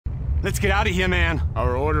Let's get out of here, man.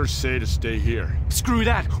 Our orders say to stay here. Screw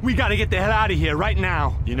that. We gotta get the hell out of here right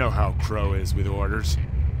now. You know how Crow is with orders.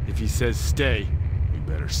 If he says stay, we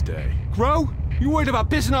better stay. Crow? You worried about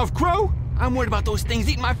pissing off Crow? I'm worried about those things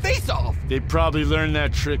eating my face off. They probably learned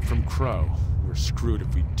that trick from Crow. We're screwed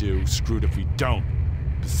if we do, screwed if we don't.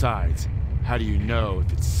 Besides, how do you know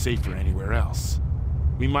if it's safer anywhere else?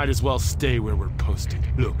 We might as well stay where we're posted.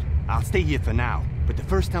 Look, I'll stay here for now, but the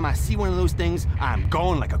first time I see one of those things, I'm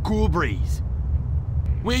gone like a cool breeze.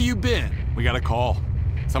 Where you been? We got a call.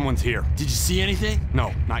 Someone's here. Did you see anything?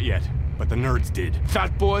 No, not yet, but the nerds did.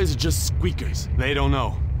 Fat boys are just squeakers. They don't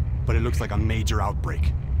know, but it looks like a major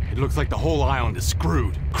outbreak. It looks like the whole island is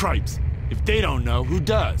screwed. Cripes. If they don't know, who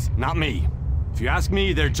does? Not me. If you ask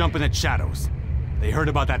me, they're jumping at shadows. They heard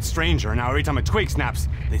about that stranger, and now every time a twig snaps,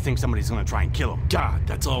 they think somebody's gonna try and kill him. God,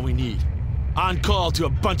 that's all we need. On call to a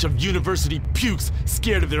bunch of university pukes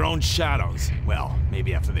scared of their own shadows. Well,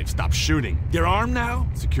 maybe after they've stopped shooting. They're armed now?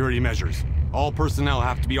 Security measures. All personnel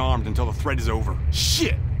have to be armed until the threat is over.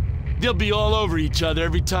 Shit! They'll be all over each other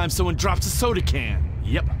every time someone drops a soda can.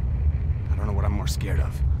 Yep. I don't know what I'm more scared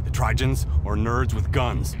of. The Trigens or nerds with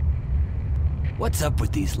guns. What's up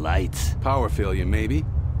with these lights? Power failure, maybe.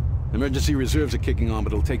 Emergency reserves are kicking on,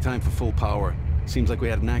 but it'll take time for full power. Seems like we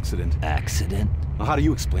had an accident. Accident? Well, how do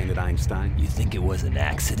you explain it, Einstein? You think it was an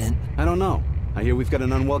accident? I don't know. I hear we've got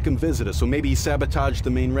an unwelcome visitor, so maybe he sabotaged the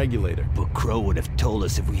main regulator. But Crow would have told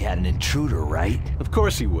us if we had an intruder, right? Of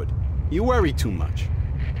course he would. You worry too much.